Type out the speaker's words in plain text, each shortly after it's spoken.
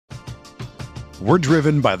We're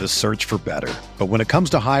driven by the search for better. But when it comes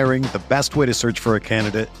to hiring, the best way to search for a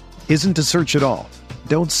candidate isn't to search at all.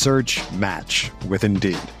 Don't search, match with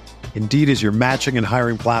Indeed. Indeed is your matching and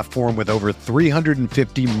hiring platform with over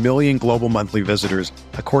 350 million global monthly visitors,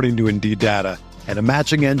 according to Indeed data, and a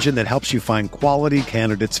matching engine that helps you find quality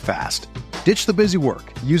candidates fast. Ditch the busy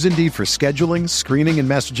work. Use Indeed for scheduling, screening, and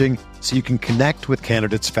messaging so you can connect with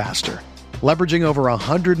candidates faster. Leveraging over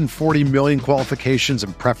 140 million qualifications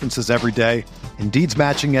and preferences every day, Indeed's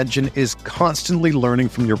matching engine is constantly learning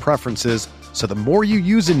from your preferences, so the more you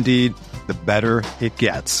use Indeed, the better it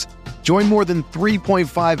gets. Join more than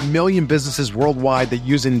 3.5 million businesses worldwide that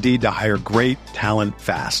use Indeed to hire great talent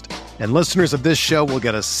fast. And listeners of this show will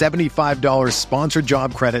get a $75 sponsored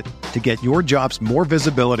job credit to get your jobs more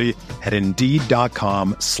visibility at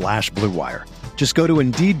Indeed.com/Blue Wire. Just go to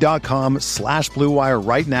Indeed.com/Blue Wire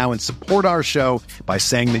right now and support our show by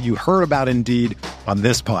saying that you heard about Indeed on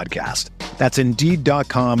this podcast. That's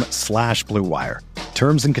Indeed.com/Blue Wire.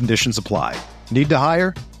 Terms and conditions apply. Need to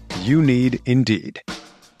hire? You need Indeed.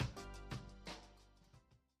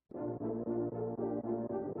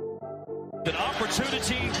 An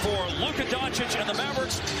opportunity for Luka Doncic and the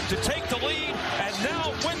Mavericks to take the lead and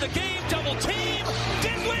now win the game. Double team.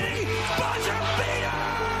 Dinwiddie, buzzer beater!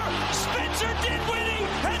 Spencer Dinwiddie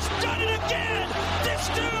has done it again. This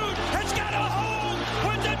dude has got a home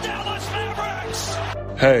with the Dallas Mavericks.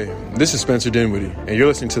 Hey, this is Spencer Dinwiddie, and you're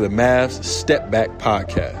listening to the Mavs Step Back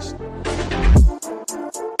Podcast.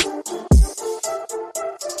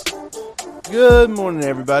 Good morning,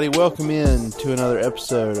 everybody. Welcome in to another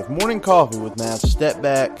episode of Morning Coffee with Mavs Step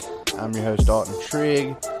Back. I'm your host, Dalton Trigg.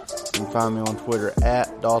 You can find me on Twitter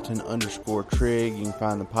at Dalton_Trigg. You can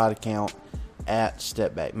find the pod account at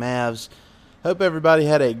StepBackMavs. Hope everybody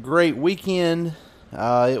had a great weekend.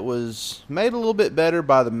 It was made a little bit better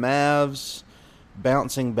by the Mavs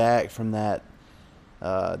bouncing back from that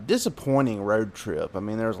disappointing road trip. I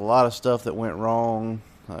mean, there was a lot of stuff that went wrong.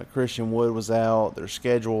 Christian Wood was out. Their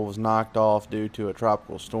schedule was knocked off due to a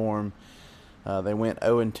tropical storm. They went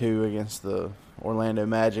 0-2 against the Orlando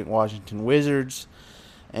Magic Washington Wizards.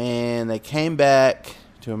 And they came back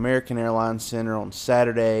to American Airlines Center on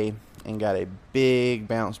Saturday and got a big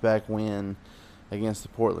bounce-back win against the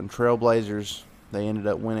Portland Trailblazers. They ended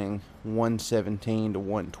up winning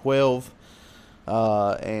 117-112.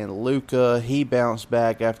 And Luka, he bounced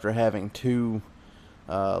back after having two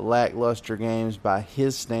lackluster games by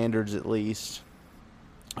his standards at least.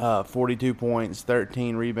 42 points,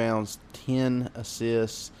 13 rebounds, 10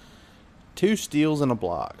 assists, 2 steals and a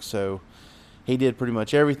block. So he did pretty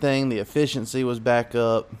much everything. The efficiency was back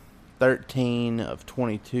up, 13 of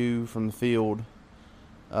 22 from the field.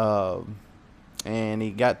 And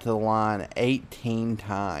he got to the line 18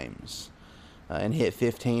 times and hit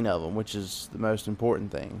 15 of them, which is the most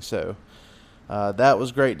important thing. So that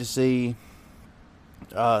was great to see.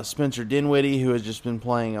 Spencer Dinwiddie, who has just been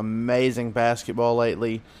playing amazing basketball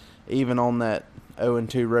lately, even on that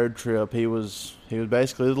 0-2 road trip, he was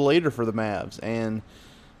basically the leader for the Mavs, and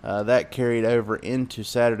that carried over into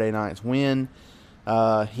Saturday night's win.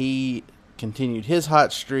 He continued his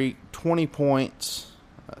hot streak, 20 points,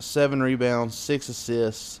 7 rebounds, 6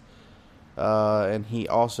 assists, and he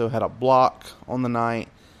also had a block on the night,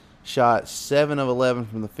 shot 7 of 11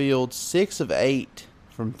 from the field, 6 of 8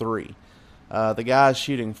 from 3. The guy's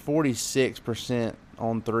shooting 46%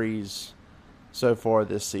 on threes so far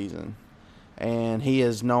this season. And he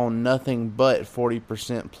has known nothing but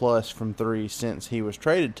 40% plus from three since he was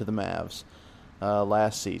traded to the Mavs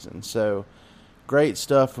last season. So, great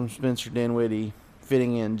stuff from Spencer Dinwiddie,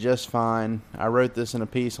 fitting in just fine. I wrote this in a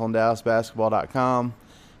piece on DallasBasketball.com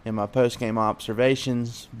in my post-game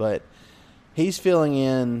observations, but he's filling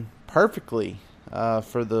in perfectly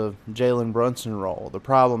for the Jalen Brunson role. The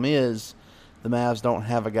problem is, the Mavs don't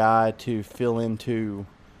have a guy to fill into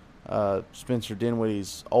Spencer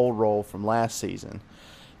Dinwiddie's old role from last season.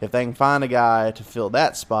 If they can find a guy to fill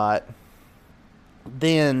that spot,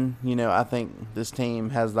 then, I think this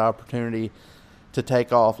team has the opportunity to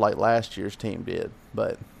take off like last year's team did.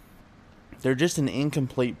 But they're just an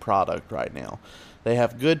incomplete product right now. They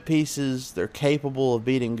have good pieces. They're capable of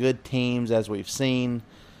beating good teams, as we've seen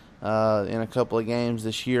in a couple of games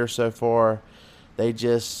this year so far. They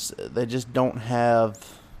just don't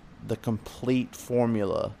have the complete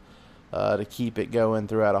formula to keep it going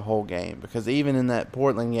throughout a whole game. Because even in that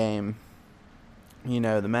Portland game, the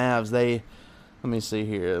Mavs, let me see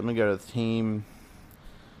here. Let me go to the team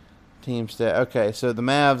stat. Okay, so the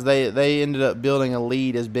Mavs, they ended up building a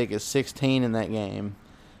lead as big as 16 in that game.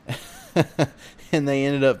 And they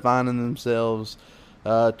ended up finding themselves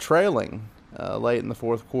trailing late in the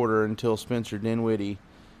fourth quarter until Spencer Dinwiddie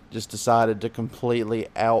just decided to completely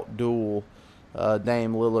outduel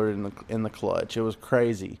Dame Lillard in the clutch. It was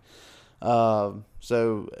crazy.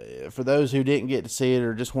 So for those who didn't get to see it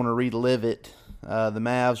or just want to relive it, the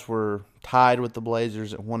Mavs were tied with the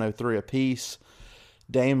Blazers at 103 apiece.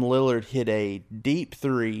 Dame Lillard hit a deep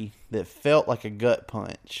three that felt like a gut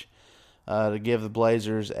punch to give the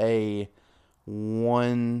Blazers a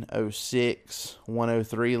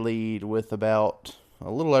 106-103 lead with about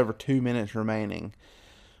a little over 2 minutes remaining.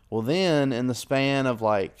 Well, then, in the span of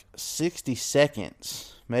like 60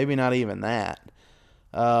 seconds, maybe not even that,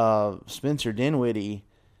 Spencer Dinwiddie,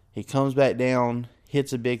 he comes back down,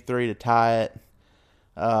 hits a big three to tie it.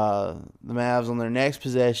 The Mavs on their next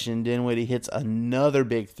possession, Dinwiddie hits another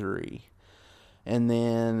big three. And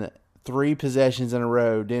then 3 possessions in a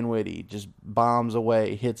row, Dinwiddie just bombs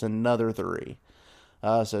away, hits another three.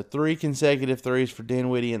 So 3 consecutive threes for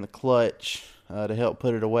Dinwiddie in the clutch to help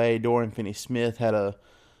put it away. Dorian Finney-Smith had a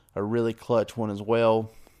really clutch one as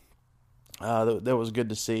well. That was good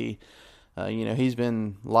to see. He's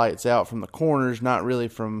been lights out from the corners, not really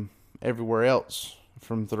from everywhere else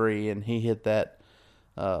from 3, and he hit that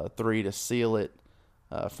 3 to seal it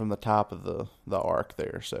from the top of the arc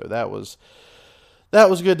there. So that was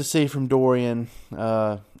good to see from Dorian.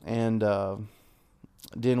 And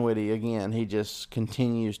Dinwiddie, again, he just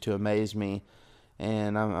continues to amaze me,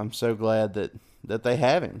 and I'm so glad that they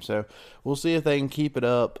have him. So we'll see if they can keep it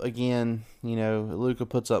up. Again, Luka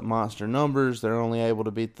puts up monster numbers. They're only able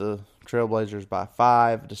to beat the Trailblazers by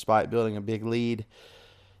 5 despite building a big lead.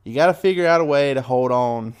 You got to figure out a way to hold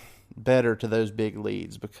on better to those big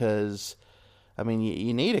leads because,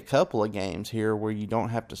 you need a couple of games here where you don't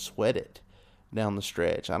have to sweat it down the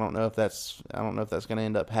stretch. I don't know if that's going to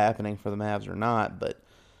end up happening for the Mavs or not, but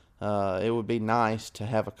it would be nice to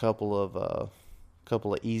have a couple of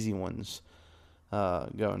easy ones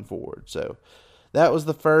going forward. So that was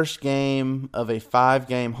the first game of a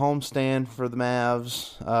 5-game homestand for the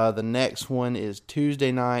Mavs. The next one is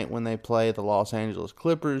Tuesday night when they play the Los Angeles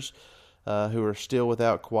Clippers, who are still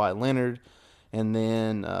without Kawhi Leonard. And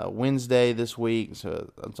then Wednesday this week,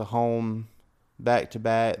 so it's a home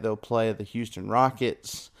back-to-back, they'll play the Houston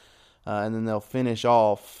Rockets. And then they'll finish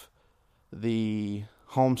off the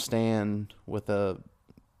homestand with a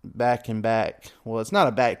back-and-back. Well, it's not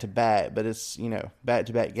a back-to-back, but it's,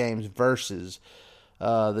 back-to-back games versus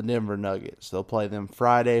the Denver Nuggets. They'll play them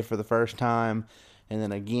Friday for the first time, and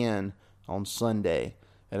then again on Sunday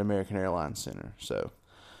at American Airlines Center. So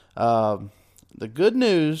the good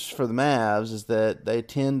news for the Mavs is that they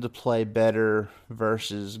tend to play better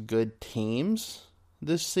versus good teams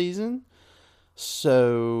this season.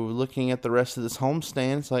 So looking at the rest of this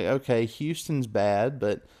homestand, it's like, okay, Houston's bad,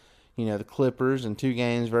 but the Clippers in 2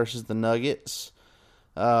 games versus the Nuggets.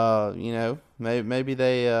 Maybe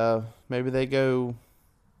they go.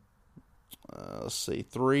 Let's see,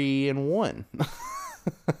 3-1.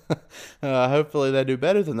 Hopefully they do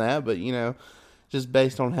better than that, but just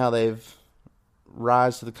based on how they've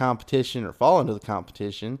rise to the competition or fall into the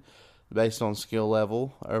competition, based on skill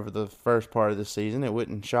level over the first part of the season, it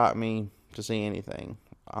wouldn't shock me to see anything,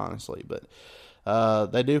 honestly. But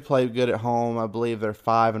they do play good at home. I believe they're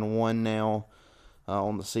 5-1 now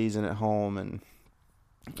on the season at home, and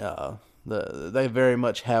they very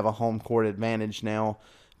much have a home court advantage now,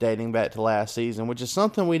 dating back to last season, which is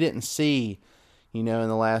something we didn't see, in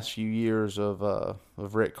the last few years of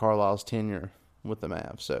Rick Carlisle's tenure with the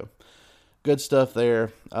Mavs. So good stuff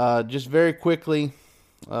there. Just very quickly,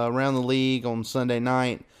 around the league on Sunday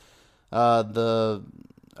night, the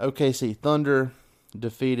OKC Thunder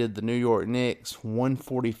defeated the New York Knicks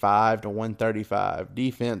 145-135.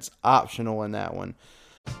 Defense optional in that one.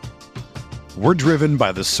 We're driven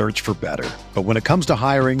by the search for better. But when it comes to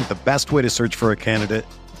hiring, the best way to search for a candidate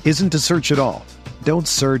isn't to search at all. Don't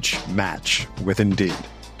search, match with Indeed.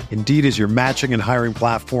 Indeed is your matching and hiring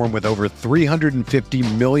platform with over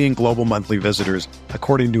 350 million global monthly visitors,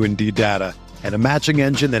 according to Indeed data, and a matching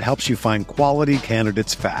engine that helps you find quality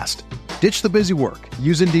candidates fast. Ditch the busy work.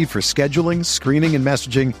 Use Indeed for scheduling, screening, and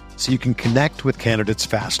messaging so you can connect with candidates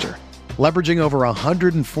faster. Leveraging over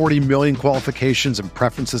 140 million qualifications and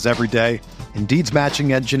preferences every day, Indeed's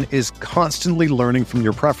matching engine is constantly learning from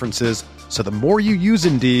your preferences, so the more you use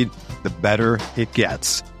Indeed, the better it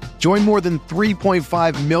gets. Join more than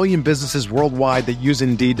 3.5 million businesses worldwide that use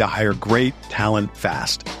Indeed to hire great talent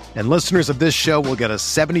fast. And listeners of this show will get a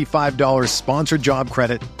 $75 sponsored job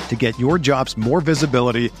credit to get your jobs more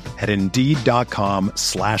visibility at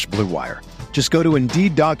Indeed.com/Blue Wire. Just go to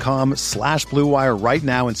Indeed.com/Blue Wire right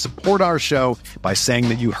now and support our show by saying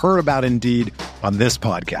that you heard about Indeed on this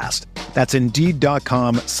podcast. That's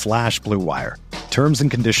Indeed.com/Blue Wire. Terms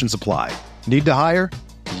and conditions apply. Need to hire?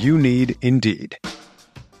 you need Indeed.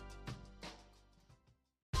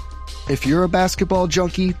 If you're a basketball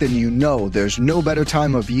junkie, then you know there's no better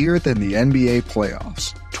time of year than the NBA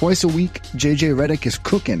playoffs. Twice a week, JJ Redick is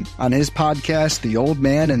cooking on his podcast, The Old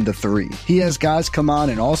Man and the Three. He has guys come on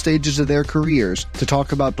in all stages of their careers to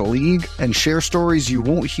talk about the league and share stories you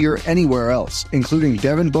won't hear anywhere else, including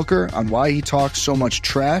Devin Booker on why he talks so much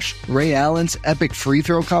trash, Ray Allen's epic free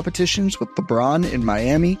throw competitions with LeBron in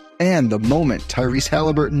Miami, and the moment Tyrese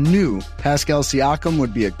Halliburton knew Pascal Siakam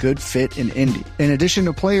would be a good fit in Indy. In addition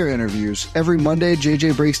to player interviews, every Monday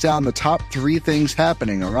JJ breaks down the top 3 things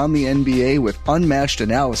happening around the NBA with unmatched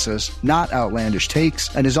analysis, not outlandish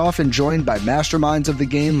takes, and is often joined by masterminds of the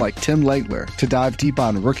game like Tim Legler to dive deep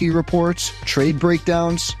on rookie reports, trade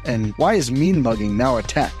breakdowns, and why is mean mugging now a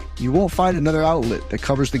tech? You won't find another outlet that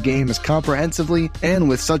covers the game as comprehensively and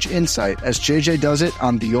with such insight as JJ does it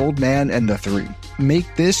on The Old Man and the Three.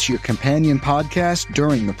 Make this your companion podcast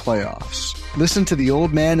during the playoffs. Listen to The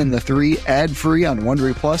Old Man and the Three ad-free on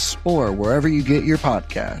Wondery Plus or wherever you get your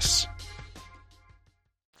podcasts.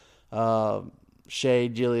 Shai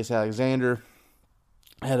Gilgeous-Alexander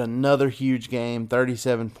had another huge game,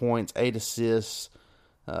 37 points, 8 assists,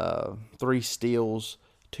 3 steals,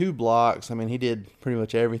 2 blocks. I mean, he did pretty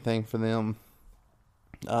much everything for them.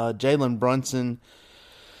 Jalen Brunson,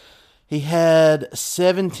 he had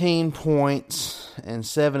 17 points and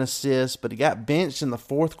 7 assists, but he got benched in the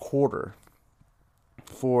fourth quarter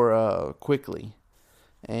for Quickly.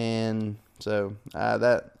 And so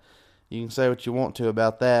that you can say what you want to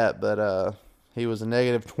about that, but he was a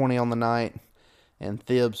negative 20 on the night, and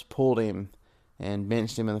Thibs pulled him and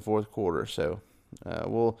benched him in the fourth quarter. So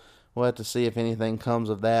we'll have to see if anything comes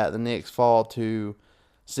of that. The Knicks fall to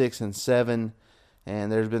 6-7,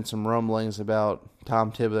 and there's been some rumblings about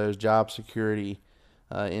Tom Thibodeau's job security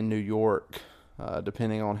in New York,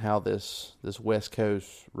 depending on how this West Coast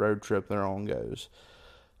road trip they're on goes.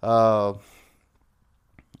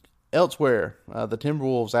 Elsewhere, the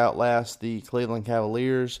Timberwolves outlast the Cleveland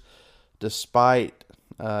Cavaliers, despite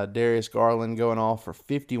Darius Garland going off for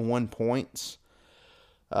 51 points.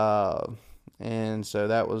 And so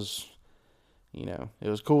that was, it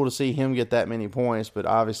was cool to see him get that many points, but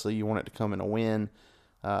obviously you want it to come in a win.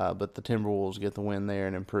 But the Timberwolves get the win there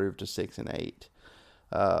and improve to 6-8.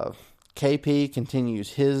 KP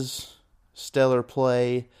continues his stellar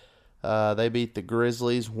play. They beat the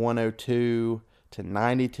Grizzlies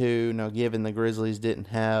 102-92. Now, given the Grizzlies didn't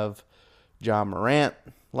have Ja Morant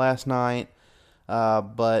last night,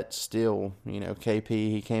 but still, KP,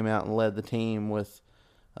 he came out and led the team with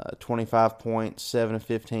 25 points, 7 of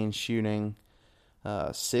 15 shooting,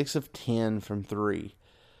 6 of 10 from 3.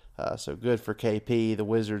 So good for KP. The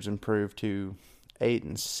Wizards improved to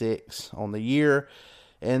 8-6 on the year.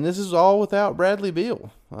 And this is all without Bradley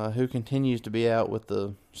Beal, who continues to be out with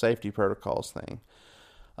the safety protocols thing.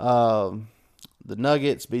 The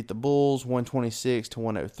Nuggets beat the Bulls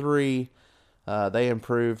 126-103. They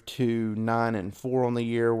improved to 9-4 on the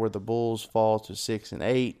year, where the Bulls fall to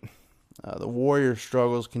 6-8. The Warriors'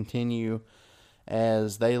 struggles continue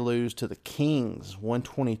as they lose to the Kings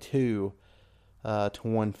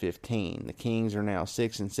 122-115. The Kings are now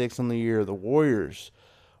 6-6 on the year. The Warriors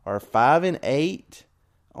are 5-8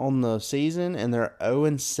 on the season, and they're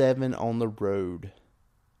 0-7 on the road.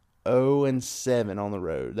 0-7 on the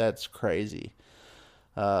road. That's crazy,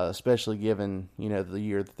 especially given the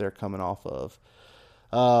year that they're coming off of.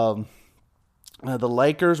 The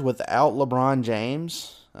Lakers without LeBron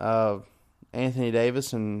James, Anthony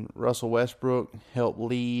Davis and Russell Westbrook helped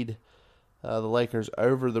lead the Lakers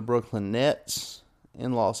over the Brooklyn Nets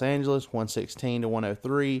in Los Angeles,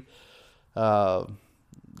 116-103. The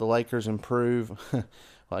Lakers improve.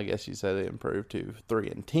 Well, I guess you say they improved to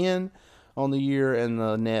 3-10 on the year, and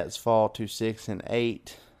the Nets fall to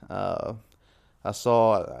 6-8. I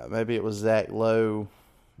saw maybe it was Zach Lowe.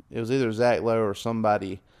 It was either Zach Lowe or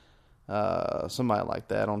somebody like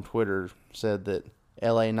that on Twitter said that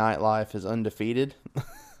LA nightlife is undefeated.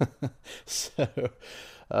 So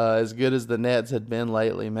as good as the Nets had been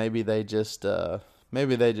lately, maybe they just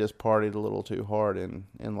partied a little too hard in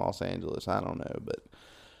Los Angeles. I don't know, but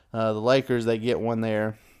the Lakers, they get one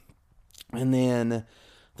there. And then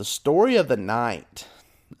the story of the night,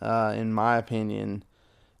 in my opinion,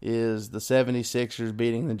 is the 76ers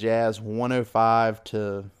beating the Jazz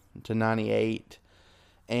 105-98.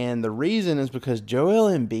 And the reason is because Joel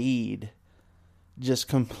Embiid just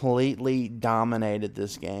completely dominated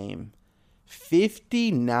this game.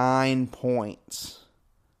 59 points,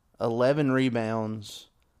 11 rebounds,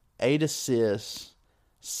 8 assists,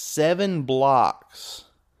 7 blocks.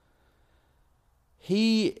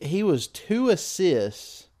 He was 2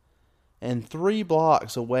 assists and 3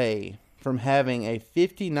 blocks away from having a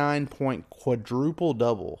 59-point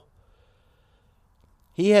quadruple-double.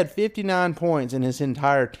 He had 59 points, and his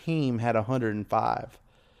entire team had 105.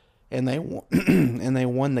 And they won, and they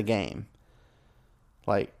won the game.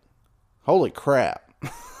 Like, holy crap.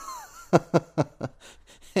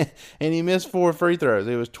 And he missed 4 free throws.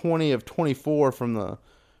 It was 20 of 24 from the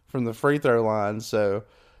free throw line. So,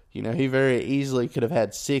 you know, he very easily could have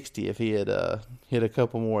had 60 if he had hit a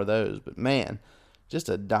couple more of those. But, man, just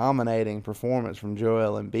a dominating performance from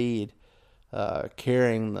Joel Embiid,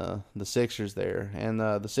 carrying the Sixers there. And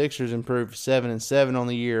the Sixers improved 7-7 on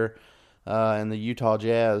the year, and the Utah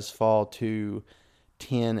Jazz fall to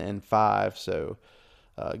 10-5. So,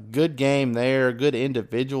 good game there. Good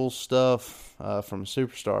individual stuff from a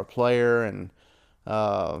superstar player, and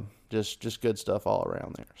just good stuff all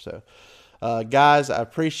around there. So, guys, I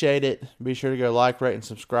appreciate it. Be sure to go like, rate, and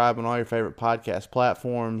subscribe on all your favorite podcast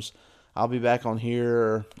platforms. I'll be back on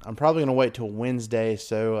here. I'm probably going to wait till Wednesday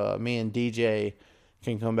so me and DJ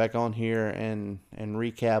can come back on here and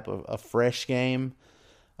recap a fresh game.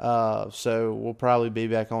 So we'll probably be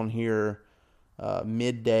back on here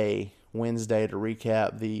midday Wednesday to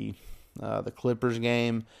recap the Clippers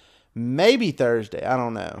game. Maybe Thursday. I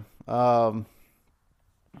don't know.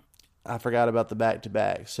 I forgot about the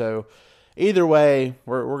back-to-back. So either way,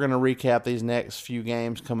 we're going to recap these next few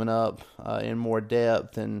games coming up in more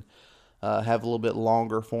depth and have a little bit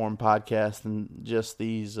longer form podcast than just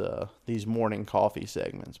these morning coffee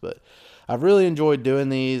segments. But I've really enjoyed doing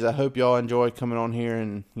these. I hope y'all enjoyed coming on here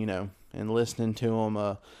and listening to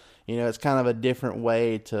them. It's kind of a different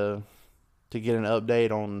way to get an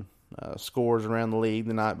update on scores around the league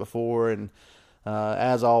the night before. And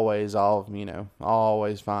as always, I'll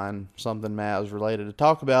always find something Mavs related to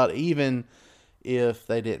talk about, even if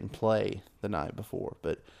they didn't play the night before.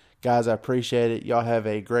 But guys, I appreciate it. Y'all have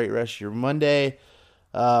a great rest of your Monday.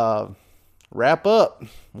 Wrap up.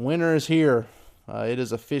 Winter is here. It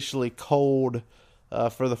is officially cold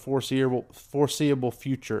for the foreseeable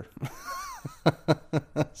future.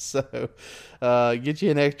 So get you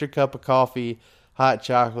an extra cup of coffee, hot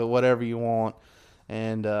chocolate, whatever you want,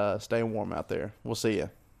 and stay warm out there. We'll see you.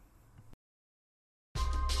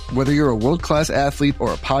 Whether you're a world-class athlete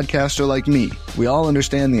or a podcaster like me, we all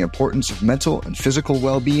understand the importance of mental and physical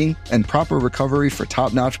well-being and proper recovery for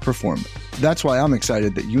top-notch performance. That's why I'm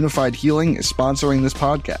excited that Unified Healing is sponsoring this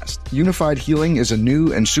podcast. Unified Healing is a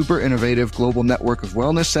new and super innovative global network of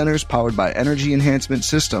wellness centers powered by Energy Enhancement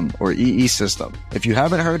System, or EE System. If you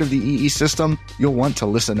haven't heard of the EE System, you'll want to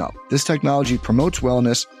listen up. This technology promotes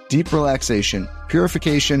wellness, deep relaxation,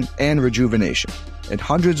 purification, and rejuvenation. At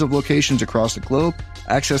hundreds of locations across the globe,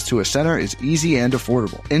 access to a center is easy and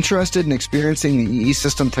affordable. Interested in experiencing the EE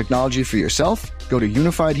System technology for yourself? Go to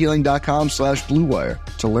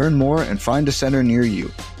unifiedhealing.com/bluewire to learn more and find a center near you.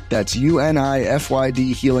 That's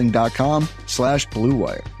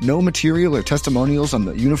unifydhealing.com/bluewire. No material or testimonials on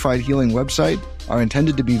the Unified Healing website are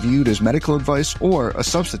intended to be viewed as medical advice or a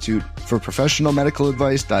substitute for professional medical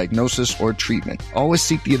advice, diagnosis, or treatment. Always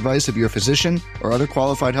seek the advice of your physician or other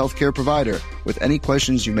qualified healthcare provider with any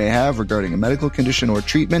questions you may have regarding a medical condition or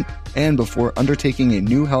treatment and before undertaking a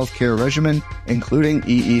new healthcare regimen, including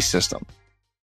EE System.